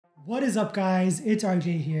What is up guys, it's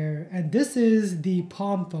RJ here, and this is the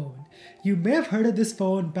Palm phone. You may have heard of this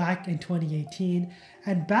phone back in 2018,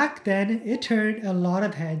 and back then it turned a lot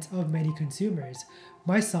of heads of many consumers,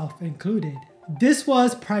 myself included. This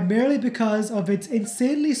was primarily because of its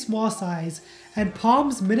insanely small size and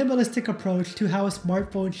Palm's minimalistic approach to how a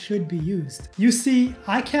smartphone should be used. You see,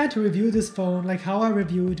 I can't review this phone like how I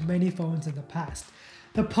reviewed many phones in the past.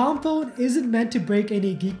 The Palm phone isn't meant to break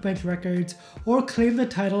any Geekbench records or claim the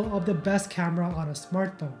title of the best camera on a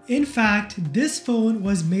smartphone. In fact, this phone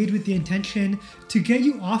was made with the intention to get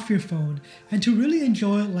you off your phone and to really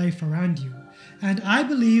enjoy life around you. And I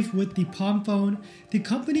believe with the Palm phone, the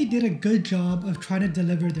company did a good job of trying to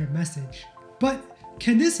deliver their message. But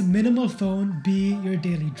can this minimal phone be your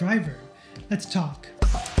daily driver? Let's talk.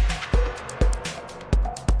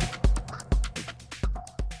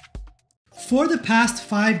 For the past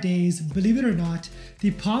 5 days, believe it or not,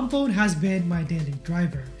 the Palm phone has been my daily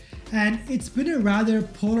driver, and it's been a rather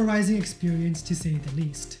polarizing experience to say the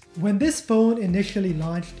least. When this phone initially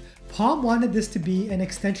launched, Palm wanted this to be an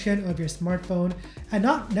extension of your smartphone and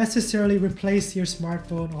not necessarily replace your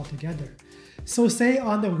smartphone altogether. So say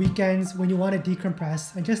on the weekends when you want to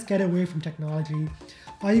decompress and just get away from technology,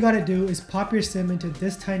 all you gotta do is pop your SIM into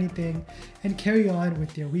this tiny thing and carry on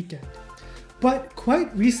with your weekend. But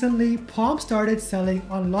quite recently, Palm started selling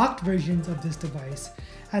unlocked versions of this device,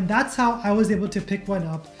 and that's how I was able to pick one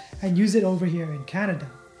up and use it over here in Canada.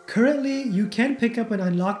 Currently, you can pick up an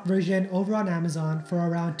unlocked version over on Amazon for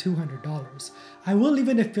around $200. I will leave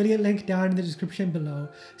an affiliate link down in the description below,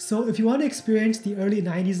 so if you want to experience the early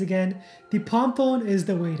 90s again, the Palm phone is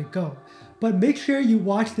the way to go. But make sure you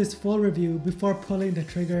watch this full review before pulling the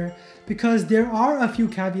trigger, because there are a few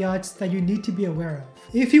caveats that you need to be aware of.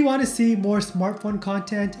 If you want to see more smartphone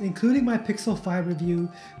content, including my Pixel 5 review,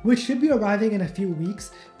 which should be arriving in a few weeks,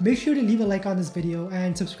 make sure to leave a like on this video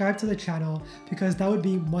and subscribe to the channel because that would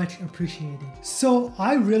be much appreciated. So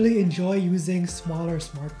I really enjoy using smaller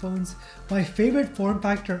smartphones. My favorite form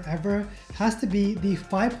factor ever has to be the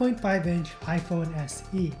 5.5-inch iPhone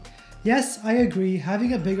SE. Yes, I agree,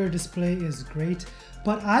 having a bigger display is great,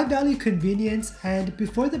 but I value convenience, and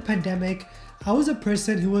before the pandemic, I was a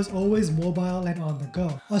person who was always mobile and on the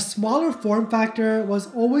go. A smaller form factor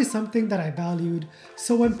was always something that I valued,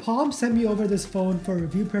 so when Palm sent me over this phone for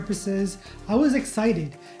review purposes, I was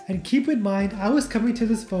excited. And keep in mind, I was coming to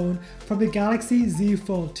this phone from the Galaxy Z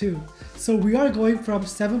Fold 2, so we are going from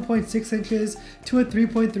 7.6 inches to a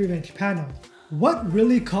 3.3-inch panel. What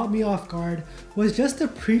really caught me off guard was just the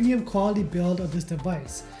premium quality build of this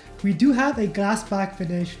device. We do have a glass back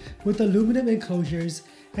finish with aluminum enclosures,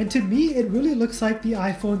 and to me it really looks like the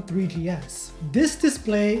iPhone 3GS. This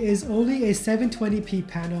display is only a 720p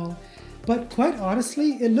panel, but quite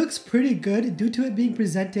honestly it looks pretty good due to it being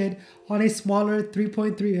presented on a smaller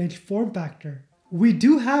 3.3-inch form factor. We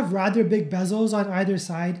do have rather big bezels on either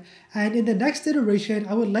side, and in the next iteration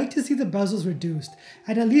I would like to see the bezels reduced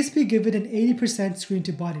and at least be given an 80% screen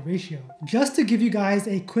to body ratio. Just to give you guys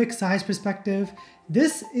a quick size perspective,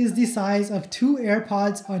 this is the size of 2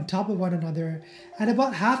 AirPods on top of one another and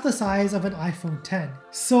about half the size of an iPhone 10.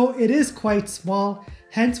 So it is quite small,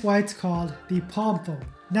 hence why it's called the Palm phone.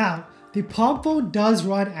 Now, the Palm phone does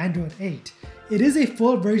run Android 8. It is a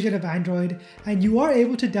full version of Android, and you are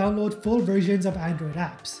able to download full versions of Android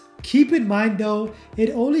apps. Keep in mind though,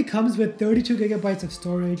 it only comes with 32GB of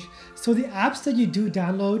storage, so the apps that you do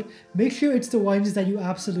download, make sure it's the ones that you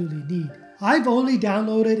absolutely need. I've only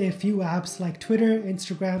downloaded a few apps like Twitter,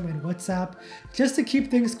 Instagram, and WhatsApp just to keep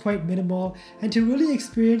things quite minimal and to really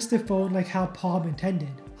experience the phone like how Palm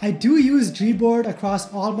intended. I do use Gboard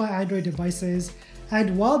across all my Android devices,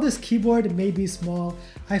 and while this keyboard may be small,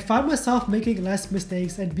 I found myself making less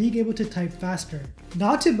mistakes and being able to type faster.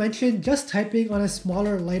 Not to mention, just typing on a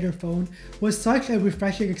smaller, lighter phone was such a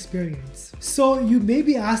refreshing experience. So you may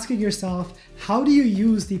be asking yourself, how do you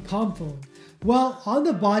use the Palm phone? Well, on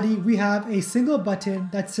the body, we have a single button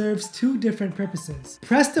that serves 2 different purposes.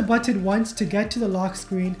 Press the button once to get to the lock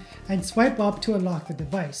screen and swipe up to unlock the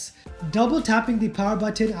device. Double tapping the power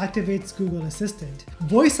button activates Google Assistant.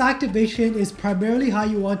 Voice activation is primarily how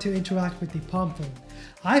you want to interact with the Palm phone.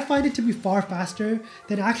 I find it to be far faster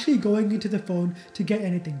than actually going into the phone to get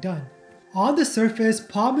anything done. On the surface,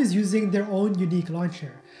 Palm is using their own unique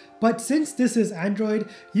launcher. But since this is Android,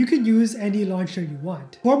 you can use any launcher you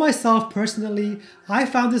want. For myself personally, I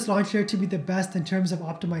found this launcher to be the best in terms of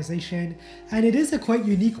optimization, and it is a quite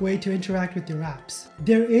unique way to interact with your apps.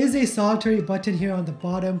 There is a solitary button here on the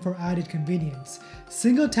bottom for added convenience.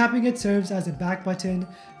 Single tapping it serves as a back button,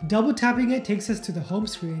 double tapping it takes us to the home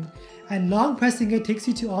screen, and long pressing it takes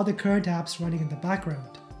you to all the current apps running in the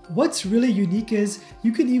background. What's really unique is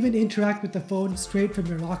you can even interact with the phone straight from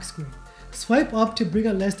your lock screen. Swipe up to bring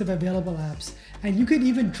a list of available apps, and you can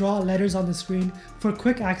even draw letters on the screen for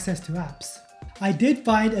quick access to apps. I did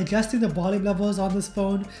find adjusting the volume levels on this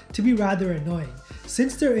phone to be rather annoying.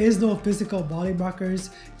 Since there is no physical volume markers,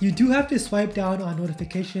 you do have to swipe down on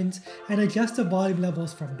notifications and adjust the volume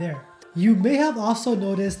levels from there. You may have also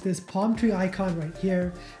noticed this palm tree icon right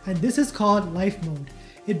here, and this is called Life Mode.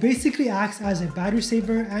 It basically acts as a battery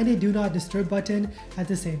saver and a do not disturb button at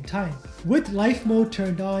the same time. With Life Mode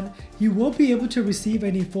turned on, you won't be able to receive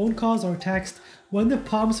any phone calls or text when the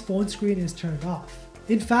Palm's phone screen is turned off.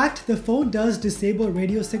 In fact, the phone does disable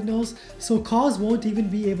radio signals, so calls won't even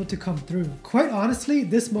be able to come through. Quite honestly,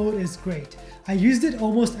 this mode is great. I used it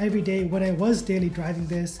almost every day when I was daily driving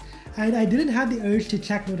this, and I didn't have the urge to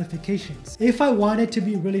check notifications. If I wanted to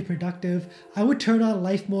be really productive, I would turn on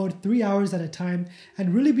Life Mode 3 hours at a time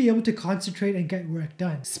and really be able to concentrate and get work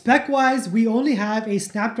done. Spec-wise, we only have a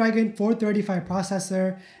Snapdragon 435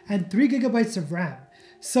 processor and 3 GB of RAM.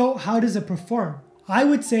 So how does it perform? I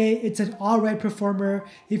would say it's an alright performer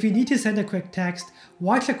if you need to send a quick text,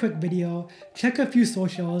 watch a quick video, check a few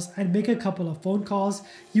socials, and make a couple of phone calls.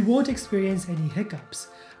 You won't experience any hiccups.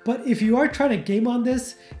 But if you are trying to game on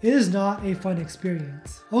this, it is not a fun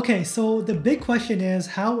experience. Okay, so the big question is,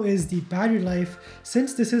 how is the battery life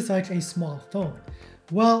since this is such a small phone?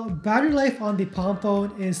 Well, battery life on the Palm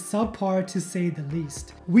phone is subpar to say the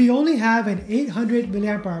least. We only have an 800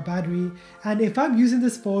 mAh battery, and if I'm using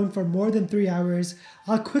this phone for more than 3 hours,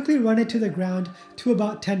 I'll quickly run it to the ground to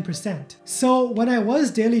about 10%. So when I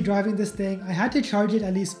was daily driving this thing, I had to charge it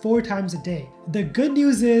at least 4 times a day. The good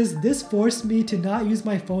news is this forced me to not use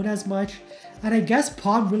my phone as much, and I guess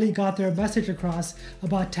Palm really got their message across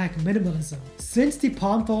about tech minimalism. Since the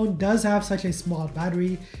Palm phone does have such a small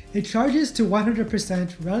battery, it charges to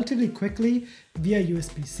 100% relatively quickly via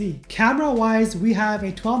USB-C. Camera-wise, we have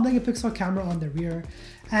a 12 megapixel camera on the rear,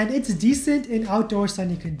 and it's decent in outdoor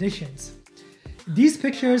sunny conditions. These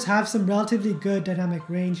pictures have some relatively good dynamic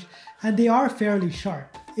range, and they are fairly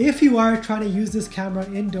sharp. If you are trying to use this camera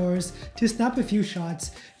indoors to snap a few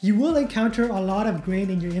shots, you will encounter a lot of grain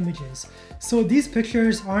in your images, so these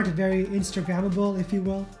pictures aren't very Instagrammable, if you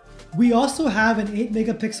will. We also have an 8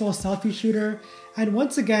 megapixel selfie shooter, and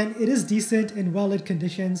once again, it is decent in well-lit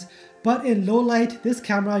conditions, but in low light, this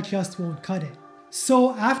camera just won't cut it.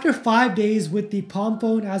 So after 5 days with the Palm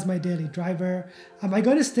phone as my daily driver, am I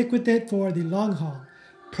going to stick with it for the long haul?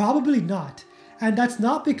 Probably not. And that's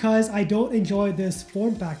not because I don't enjoy this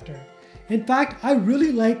form factor. In fact, I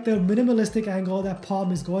really like the minimalistic angle that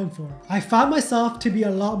Palm is going for. I found myself to be a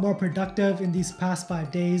lot more productive in these past 5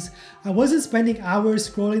 days. I wasn't spending hours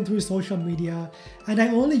scrolling through social media, and I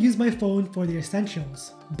only use my phone for the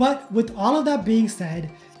essentials. But with all of that being said,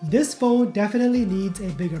 this phone definitely needs a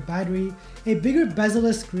bigger battery, a bigger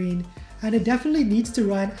bezel-less screen, and it definitely needs to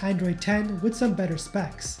run Android 10 with some better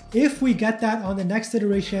specs. If we get that on the next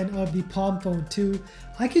iteration of the Palm Phone 2,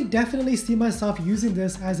 I can definitely see myself using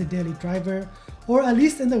this as a daily driver, or at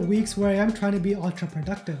least in the weeks where I am trying to be ultra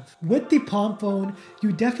productive. With the Palm phone,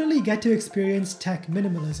 you definitely get to experience tech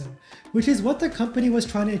minimalism, which is what the company was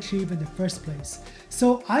trying to achieve in the first place.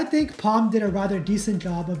 So I think Palm did a rather decent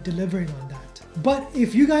job of delivering on that. But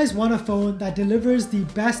if you guys want a phone that delivers the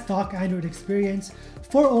best stock Android experience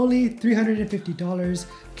for only $350,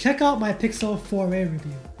 check out my Pixel 4a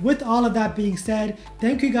review. With all of that being said,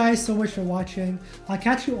 thank you guys so much for watching. I'll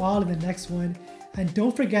catch you all in the next one, and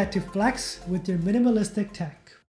don't forget to flex with your minimalistic tech.